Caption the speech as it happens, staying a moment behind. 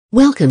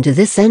Welcome to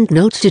this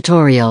EndNote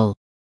tutorial.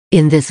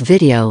 In this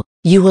video,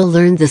 you will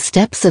learn the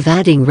steps of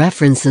adding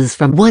references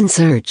from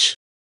OneSearch.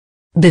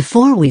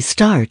 Before we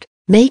start,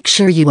 make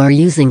sure you are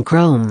using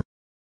Chrome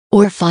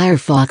or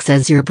Firefox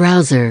as your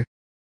browser.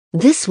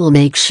 This will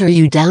make sure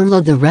you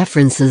download the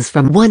references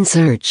from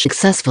OneSearch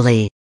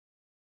successfully.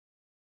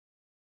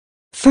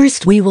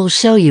 First, we will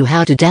show you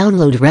how to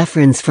download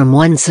reference from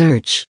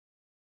OneSearch.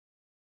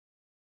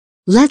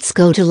 Let's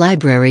go to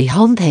Library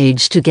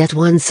homepage to get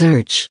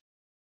OneSearch.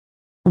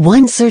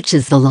 OneSearch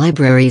is the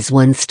library's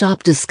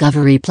one-stop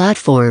discovery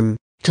platform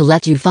to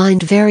let you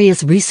find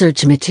various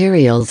research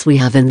materials we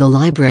have in the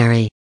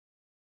library.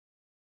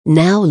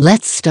 Now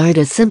let's start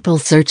a simple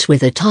search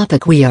with a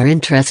topic we are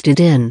interested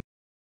in.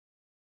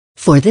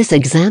 For this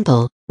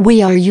example,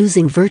 we are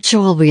using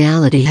virtual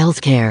reality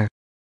healthcare.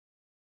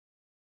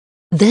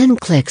 Then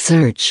click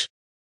Search.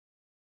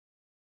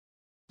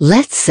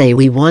 Let's say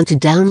we want to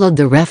download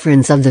the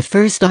reference of the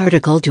first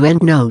article to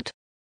EndNote.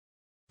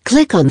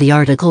 Click on the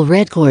article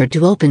red cord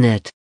to open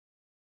it.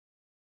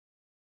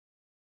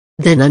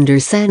 Then under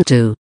Send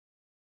to,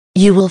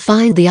 you will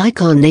find the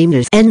icon named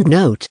as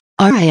EndNote,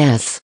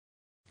 RIS.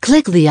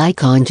 Click the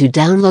icon to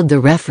download the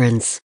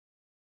reference.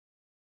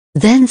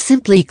 Then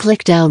simply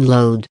click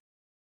Download.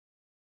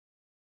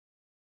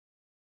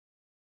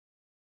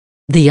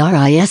 The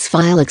RIS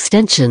file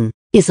extension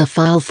is a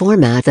file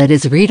format that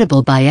is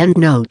readable by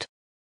EndNote.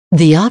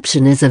 The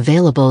option is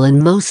available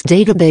in most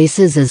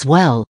databases as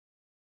well,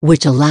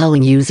 which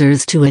allowing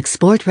users to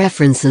export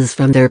references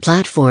from their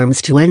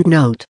platforms to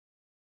EndNote.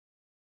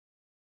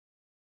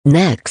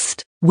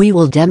 Next, we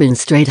will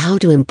demonstrate how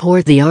to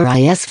import the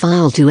RIS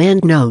file to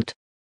EndNote.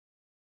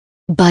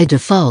 By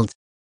default,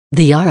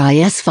 the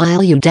RIS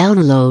file you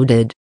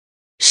downloaded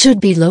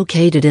should be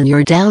located in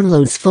your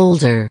Downloads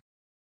folder.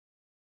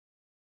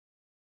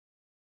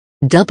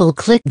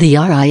 Double-click the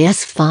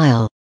RIS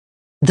file.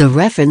 The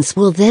reference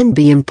will then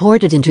be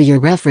imported into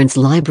your reference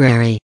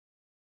library.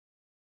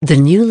 The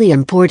newly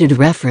imported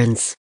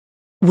reference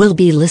will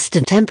be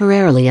listed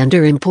temporarily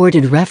under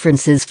Imported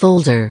References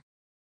folder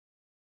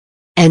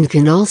and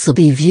can also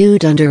be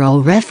viewed under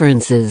All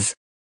References.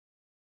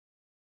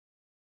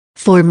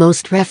 For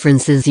most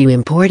references you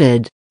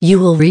imported,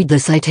 you will read the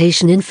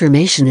citation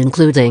information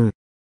including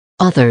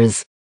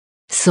authors,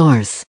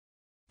 source,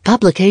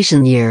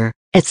 publication year,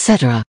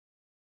 etc.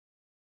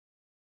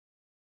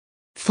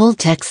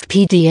 Full-text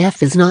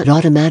PDF is not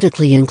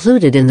automatically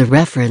included in the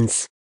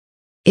reference.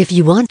 If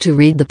you want to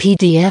read the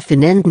PDF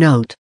in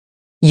EndNote,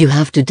 you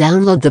have to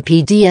download the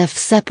PDF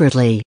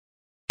separately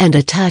and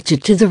attach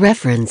it to the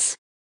reference.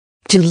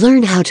 To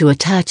learn how to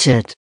attach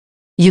it,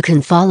 you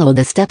can follow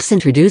the steps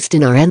introduced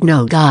in our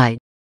EndNote guide.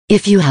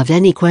 If you have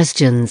any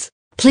questions,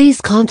 please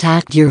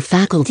contact your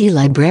faculty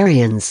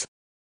librarians.